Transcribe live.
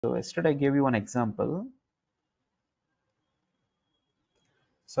So yesterday I gave you one example.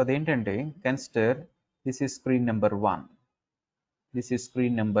 So అదేంటంటే consider this is screen number 1, this is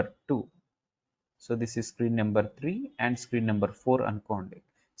screen number 2, so this is screen number 3 and screen number 4 అనుకోండి.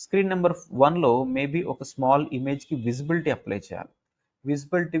 Screen number 1 లో maybe ఒక small image కి visibility apply చేయాలి.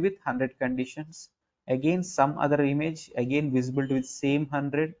 Visibility with 100 conditions. Again some other image, again visibility with same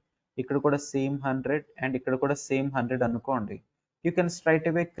 100, ఇక్కడ కూడా same 100 and ఇక్కడ కూడా same 100 అనుకోండి. You can straight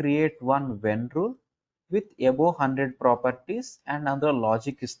away create one when rule with above 100 properties and అందులో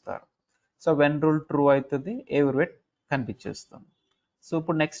logic ఇస్తారు. So when rule true అవుతుంది, everywhere కనిపించేస్తుంది. So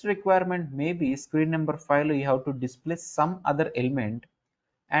ఇప్పుడు next requirement maybe screen number 5లో you have to display some other element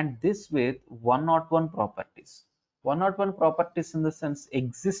and this with 101 properties. 101 properties in the sense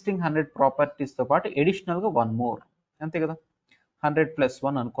existing 100 ప్రాపర్టీస్తో పాటు ఎడిషనల్గా 1 more, అంతే కదా, 100 +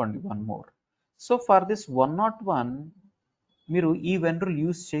 1 అనుకోండి, 1 more. So for this 101 మీరు ఈ when rule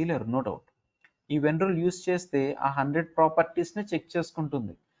use చేయలేరు, no doubt. ఈ when rule use చేస్తే ఆ 100 ప్రాపర్టీస్ని చెక్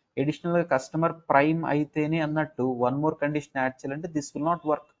చేసుకుంటుంది. ఎడిషనల్గా కస్టమర్ ప్రైమ్ అయితేనే అన్నట్టు 1 more కండిషన్ యాడ్ చేయాలంటే దిస్ విల్ నాట్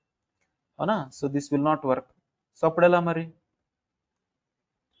వర్క్, అవునా? So this will not work. So అప్పుడు ఎలా మరి?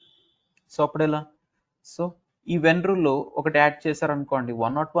 సో ఈ వెన్ రూల్లో ఒకటి యాడ్ చేశారనుకోండి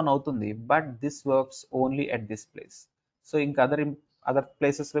 101 అవుతుంది, but this works only at this place. So ఇంకా అదర్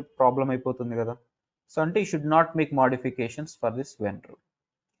ప్లేసెస్లో ప్రాబ్లం అయిపోతుంది కదా. సో అంటే you should not make modifications for this when rule.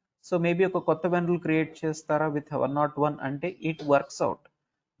 So maybe ఒక కొత్త వెన్ రూల్ క్రియేట్ చేస్తారా విత్ 101 అంటే it works out,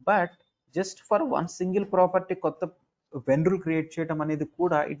 but just for one single property కొత్త వెన్ రూల్ క్రియేట్ చేయడం అనేది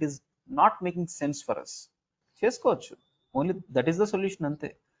కూడా it is not making sense for us. చేసుకోవచ్చు, only that is the solution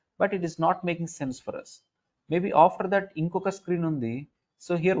అంతే, but it is not making sense for us. Maybe after that ఇంకొక screen ఉంది,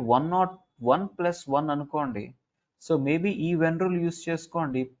 so here 101 + 1 అనుకోండి. So maybe ఈ when rule use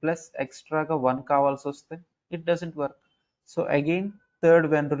చేసుకోండి, plus ఎక్స్ట్రాగా 1 కావాల్సి వస్తే it doesn't work. So again third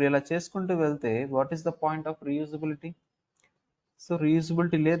when rule ఇలా చేసుకుంటూ వెళ్తే what is the point of reusability? So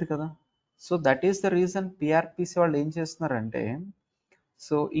reusability లేదు కదా. So that is the reason PRPC వాళ్ళు ఏం చేస్తున్నారంటే,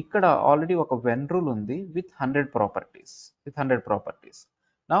 సో ఇక్కడ ఆల్రెడీ ఒక వెన్ రూల్ ఉంది with 100 properties.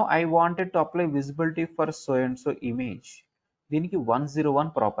 Now I wanted to apply visibility for so and so image. దీనికి 101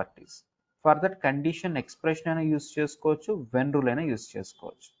 properties. For that condition expression అయినా యూస్ చేసుకోవచ్చు, వెన్ రూల్ అయినా యూస్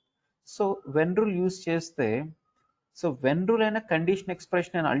చేసుకోవచ్చు. సో వెన్ రూల్ యూస్ చేస్తే, సో వెన్ రూల్ అయినా condition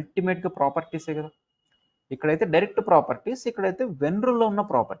expression అయినా అల్టిమేట్గా ప్రాపర్టీసే కదా. ఇక్కడైతే డైరెక్ట్ ప్రాపర్టీస్, ఇక్కడైతే వెన్ రూల్లో ఉన్న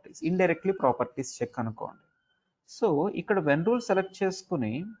ప్రాపర్టీస్, ఇండైరెక్ట్లీ ప్రాపర్టీస్ చెక్ అనుకోండి. సో ఇక్కడ వెన్ రూల్ సెలెక్ట్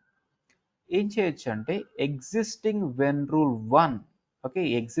చేసుకుని ఏం చేయొచ్చు అంటే existing when rule 1, okay,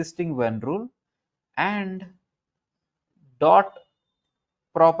 existing when rule and dot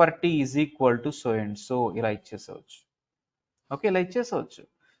property is equal to so and so ఇలా ఇచ్చేసేవచ్చు. ఓకే, ఇలా ఇచ్చేసేవచ్చు.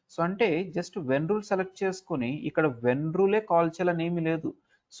 సో అంటే జస్ట్ వెన్ రూల్ సెలెక్ట్ చేసుకుని ఇక్కడ వెన్ రూలే కాల్ చేయాలని ఏమీ లేదు.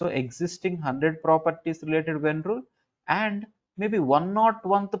 So existing 100 properties related when rule and maybe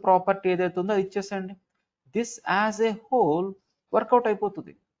 101th property ఏదైతే ఉందో అది ఇచ్చేసేయండి. This as a whole work out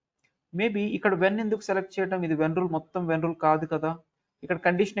అయిపోతుంది. మేబీ ఇక్కడ వెన్ ఎందుకు సెలెక్ట్ చేయడం, ఇది వెన్ రూల్ మొత్తం వెన్ రూల్ కాదు కదా. ఇక్కడ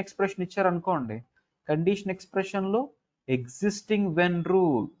కండిషన్ ఎక్స్ప్రెషన్ ఇచ్చారనుకోండి, కండిషన్ ఎక్స్ప్రెషన్లో ఎగ్జిస్టింగ్ వెన్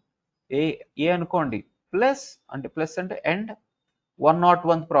రూల్ ఏ అనుకోండి, ప్లస్ అంటే అండ్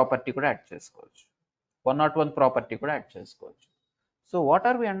 101th ప్రాపర్టీ కూడా యాడ్ చేసుకోవచ్చు. 101th ప్రాపర్టీ కూడా యాడ్ చేసుకోవచ్చు. So what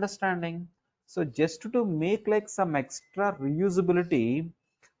are we understanding? So just to make like some extra reusability,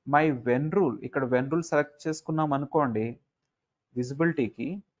 my when rule, ఇక్కడ వెన్ రూల్ సెలెక్ట్ చేసుకున్నాం అనుకోండి, విజిబిలిటీకి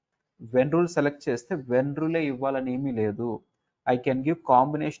when rule select చేస్తే వెన్ రూలే ఇవ్వాలని ఏమీ లేదు. I can give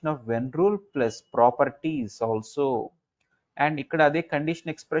combination of when rule plus properties also. And ఇక్కడ అదే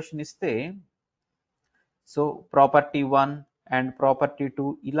condition expression ఇస్తే, సో ప్రాపర్టీ 1 అండ్ ప్రాపర్టీ 2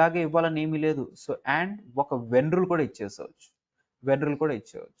 ఇలాగే ఇవ్వాలని ఏమీ లేదు. సో అండ్ ఒక వెన్ రూల్ కూడా ఇచ్చేసేవచ్చు,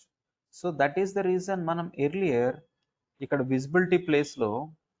 so that is the reason మనం ఎర్లియర్ ఇక్కడ విజిబిలిటీ ప్లేస్లో,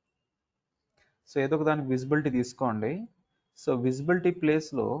 సో ఏదో ఒక దానికి విజిబిలిటీ తీసుకోండి. సో విజిబిలిటీ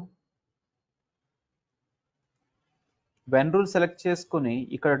ప్లేస్లో వెన్ రూల్ సెలెక్ట్ చేసుకుని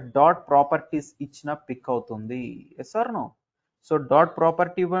ఇక్కడ డాట్ ప్రాపర్టీస్ ఇచ్చిన పిక్ అవుతుంది. Yes are no? So dot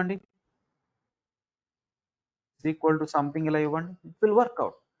property ఇవ్వండి ఈక్వల్ టు సంథింగ్ ఇలా ఇవ్వండి, ఇట్ విల్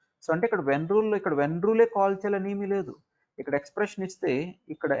వర్క్అవుట్. సో అంటే ఇక్కడ వెన్ రూలే కాల్ చేయాలని ఏమీ లేదు. ఇక్కడ ఎక్స్ప్రెషన్ ఇస్తే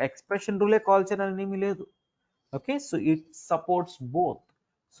ఇక్కడ ఎక్స్ప్రెషన్ రూలే కాల్ చేయాలని ఏమీ లేదు. Okay, so it supports both.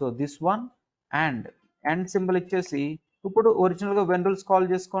 So this one and symbol ఇచ్చేసి ఇప్పుడు ఒరిజినల్గా వెన్ రూల్స్ కాల్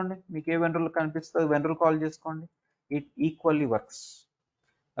చేసుకోండి, మీకు ఏ వెన్ రూల్ కనిపిస్తుంది వెన్ రూల్ కాల్ చేసుకోండి, it equally works.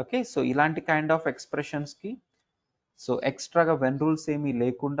 Okay, so ఇలాంటి కైండ్ ఆఫ్ ఎక్స్ప్రెషన్స్కి సో ఎక్స్ట్రాగా వెన్ రూల్స్ ఏమీ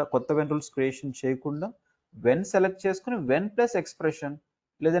లేకుండా, కొత్త వెన్ రూల్స్ క్రియేషన్ చేయకుండా వెన్ సెలెక్ట్ చేసుకుని వెన్ ప్లస్ ఎక్స్ప్రెషన్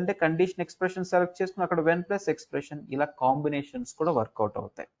లేదంటే కండిషన్ ఎక్స్ప్రెషన్ సెలెక్ట్ చేసుకుని అక్కడ వెన్ ప్లస్ ఎక్స్ప్రెషన్, ఇలా కాంబినేషన్స్ కూడా వర్కౌట్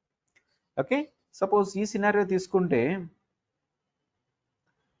అవుతాయి. ఓకే, సపోజ్ ఈ సినారియో తీసుకుంటే,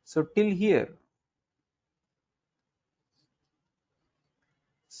 సో టిల్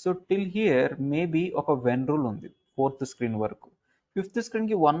హియర్ మేబీ ఒక వెన్ రూల్ ఉంది 4th స్క్రీన్ వరకు. 5th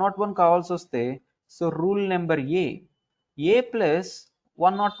స్క్రీన్కి 101 కావాల్సి వస్తే, సో రూల్ నెంబర్ ఏ ప్లస్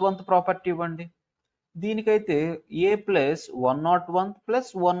 101th ప్రాపర్టీ ఇవ్వండి. దీనికైతే ఏ ప్లస్ 101 ప్లస్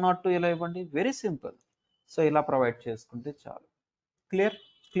 102 ఇలా ఇవ్వండి. Very simple. సో ఇలా ప్రొవైడ్ చేసుకుంటే చాలు.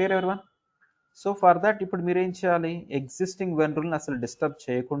 Clear everyone? So for that ఇప్పుడు మీరు ఏం చేయాలి, ఎగ్జిస్టింగ్ వెన్ రూల్ని అసలు డిస్టర్బ్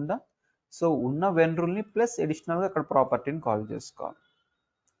చేయకుండా, సో ఉన్న వెన్ రూల్ని ప్లస్ అడిషనల్గా అక్కడ ప్రాపర్టీని కాల్ చేసుకోవాలి.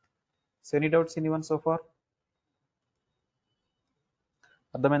 So any doubts anyone so far?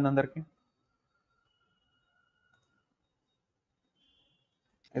 అర్థమైంది అందరికి?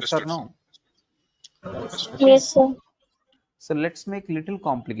 Yes are no? Yes, sir. So let's make little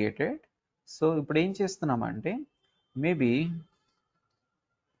complicated. So ఇప్పుడు ఏం చేస్తున్నామంటే, మేబీ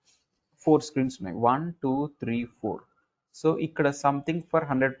 4 స్క్రీన్స్ ఉన్నాయి, 1 2 3 4. సో ఇక్కడ సంథింగ్ ఫర్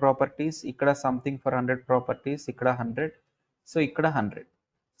 100 ప్రాపర్టీస్, ఇక్కడ సంథింగ్ ఫర్ 100 ప్రాపర్టీస్, ఇక్కడ 100, సో ఇక్కడ 100.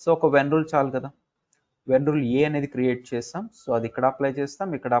 సో ఒక వెన్ రూల్ చాలు కదా. వెన్ రూల్ ఏ అనేది క్రియేట్ చేస్తాం. సో అది ఇక్కడ అప్లై చేస్తాం,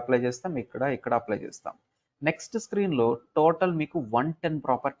 ఇక్కడ అప్లై చేస్తాం, ఇక్కడ అప్లై చేస్తాం. నెక్స్ట్ స్క్రీన్లో టోటల్ మీకు 110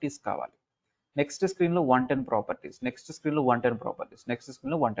 ప్రాపర్టీస్ కావాలి. నెక్స్ట్ స్క్రీన్లో 110 ప్రాపర్టీస్, నెక్స్ట్ స్క్రీన్లో 110 ప్రాపర్టీస్, నెక్స్ట్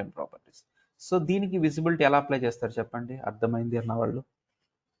స్క్రీన్లో 110 ప్రాపర్టీస్. సో దీనికి విజిబిలిటీ ఎలా అప్లై చేస్తారు చెప్పండి, అర్థమైంది అన్న వాళ్ళు?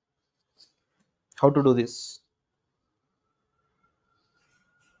 How to do this?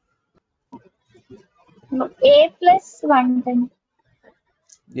 A plus 110.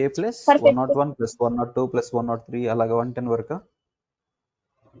 A plus Perfect. 101 plus 102 plus 103 అలాగా 110 వరకు,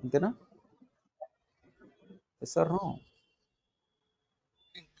 అంతేనా? Yes are no?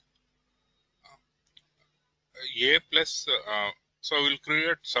 A plus, so we'll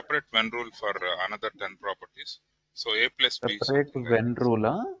create separate when rule for another 10 properties. So A plus B. Separate when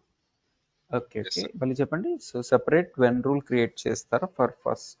రూలా? Okay Yes, okay, sir. మళ్ళీ చెప్పండి. So separate when rule create చేస్తారా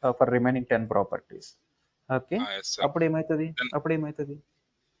for remaining 10 properties? Okay, Yes, sir. అప్పుడు ఏమవుతుంది? Then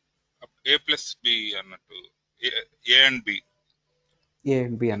A plus B అన్నట్టు A and B. A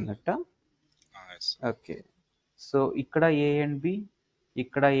and B అన్నట్ట? Yes, sir. Okay, so ఇక్కడ ఏ and B,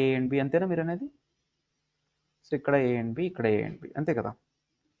 ఇక్కడ ఏ and B, అంతేనా మీరు అనేది? సో ఇక్కడ ఏ అండ్ బి, ఇక్కడ ఏ అండ్ బి, అంతే కదా.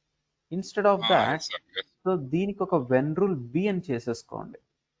 Instead of Yes, that, sir. Yes. So దీనికి ఒక వెన్ రూల్ బి అని చేసేసుకోండి.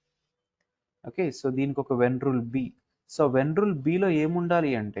 ఓకే, సో దీనికి ఒక when rule B. So when rule below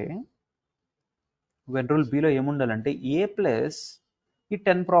ఏముండాలి అంటే, ఏ ప్లస్ ఈ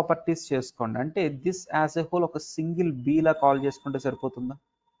 10 ప్రాపర్టీస్ చేసుకోండి. అంటే దిస్ యాజ్ ఎ హోల్ ఒక సింగిల్ బీలా కాల్ చేసుకుంటే సరిపోతుందా?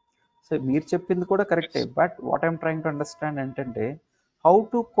 సో మీరు చెప్పింది కూడా కరెక్టే, but what I'm trying to understand ఏంటంటే, how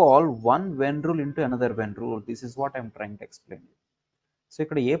to call one when rule into another when rule. This is what I'm trying to explain. So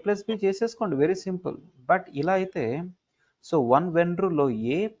ఇక్కడ ఏ plus B చేసేసుకోండి, వెరీ సింపుల్. బట్ ఇలా అయితే, so one when రూల్లో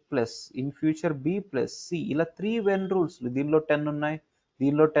A plus in future B plus C, ఇలా 3 when rules, దీనిలో 10 ఉన్నాయి,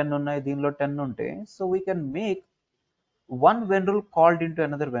 దీనిలో 10 ఉన్నాయి, దీనిలో 10 ఉంటే, so we can make one when rule called into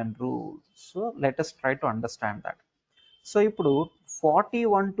another when rule. So let us try to understand that. So ఇప్పుడు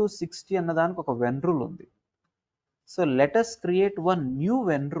 41 to 60 అన్నదానికి ఒక వెన్ రూల్ ఉంది. So let us create one new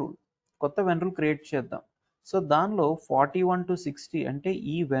when rule, కొత్త when rule create చేద్దాం. So దానిలో 41 to 60 అంటే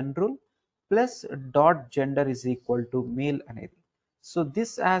ఈ when rule plus dot gender is equal to male అనేది. So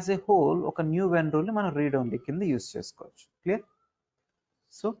this as a whole ఒక న్యూ వెన్ రూల్ని మనం read only కింద use చేసుకోవచ్చు. Clear?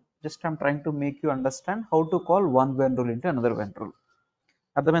 So just I'm trying to make you understand how to call one when rule into another when rule.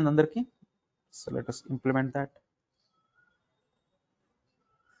 అర్థమైంది అందరికి? So let us implement that.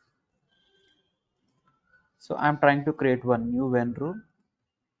 So I'm trying to create one new when rule.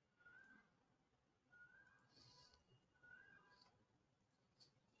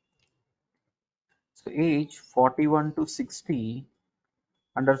 So age 41 to 60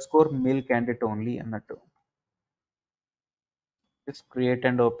 underscore male candidate only అన్నట్టు. Just create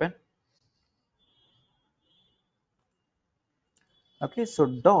and open. Okay, so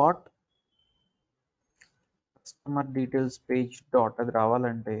dot customer details page dot అది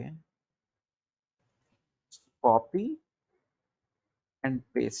రావాలంటే copy and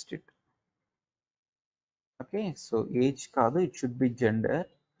paste it. Okay, so age కాదు, it should be gender,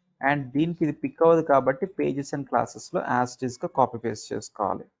 and దీనికి ఇది pick అవ్వదు కాబట్టి pages and క్లాసెస్లో as it ఈస్గా కాపీ పేస్ట్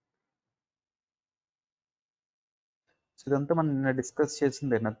చేసుకోవాలి. సో ఇదంతా మనం నిన్న డిస్కస్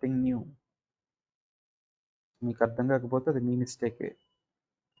చేసిందే, నథింగ్ న్యూ. మీకు అర్థం కాకపోతే అది మీ మిస్టేకే.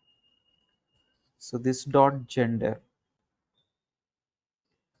 So this dot gender,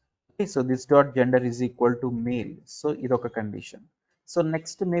 okay, so this dot gender is equal to male. So ఇది ఒక condition. So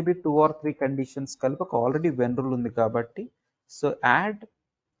next maybe 2 or 3 conditions కలిపి ఒక ఆల్రెడీ వెన్ రూల్ ఉంది కాబట్టి, so add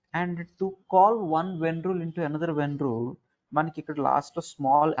And to call one when rule into another when rule, మనకి ఇక్కడ last లో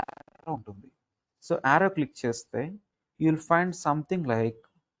small arrow ఉంటుంది. సో arrow క్లిక్ చేస్తే you will find something like,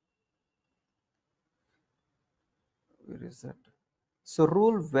 where is that? So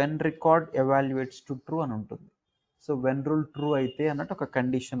rule when record evaluates to true అని ఉంటుంది. So when rule true అయితే అన్నట్టు ఒక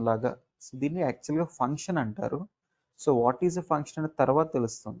కండిషన్ లాగా. సో దీన్ని యాక్చువల్గా ఫంక్షన్ అంటారు. So what is a function అనే తర్వాత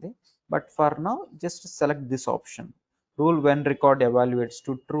తెలుస్తుంది. But for now just select this option, rule when record evaluates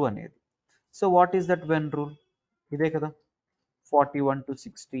to true అనేది. So what is that when rule? ఇదే కదా, 41 to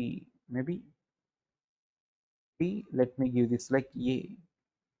 60 maybe. Let me give this like a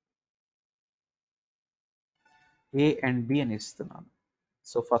and b అని ఇస్తున్నాను.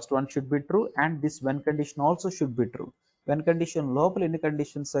 So first one should be true and this when condition also should be true. When condition లోపల ఎన్ని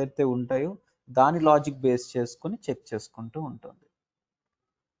conditions అయితే ఉంటాయో దాని logic base చేసుకుని చెక్ చేసుకుంటూ ఉంటుంది.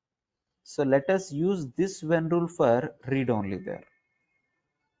 So let us use this when rule for read only there.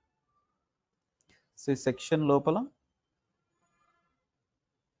 So ఈ section లోపల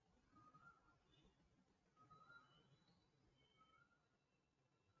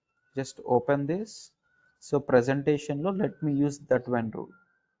just open this. So presentation lo let me use that when rule.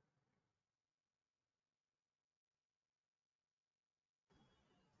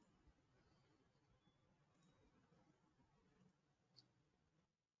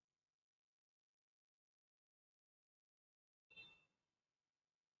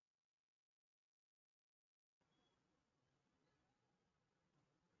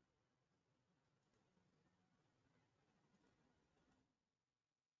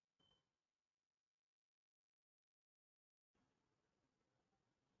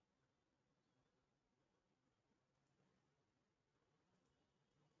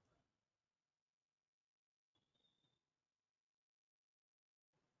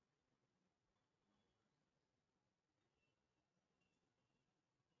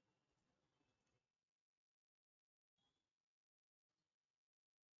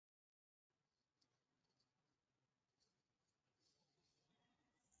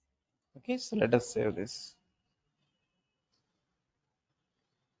 Okay, so let us save this.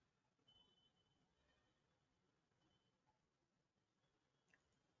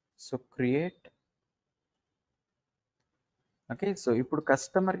 So create. Okay, so ఇప్పుడు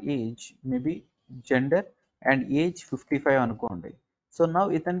customer age maybe gender and age 55 అనుకోండి. So now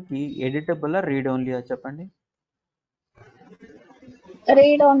ఇతనికి editable read only చెప్పండి.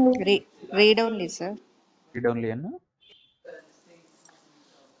 Read only. Read only, sir. Read only అన్న.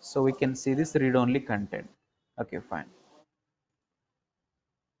 So we can see this read only content. Okay, fine.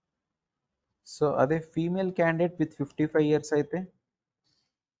 So అదే female candidate with 55 years అయితే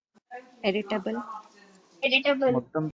Editable. Editable. మొత్తం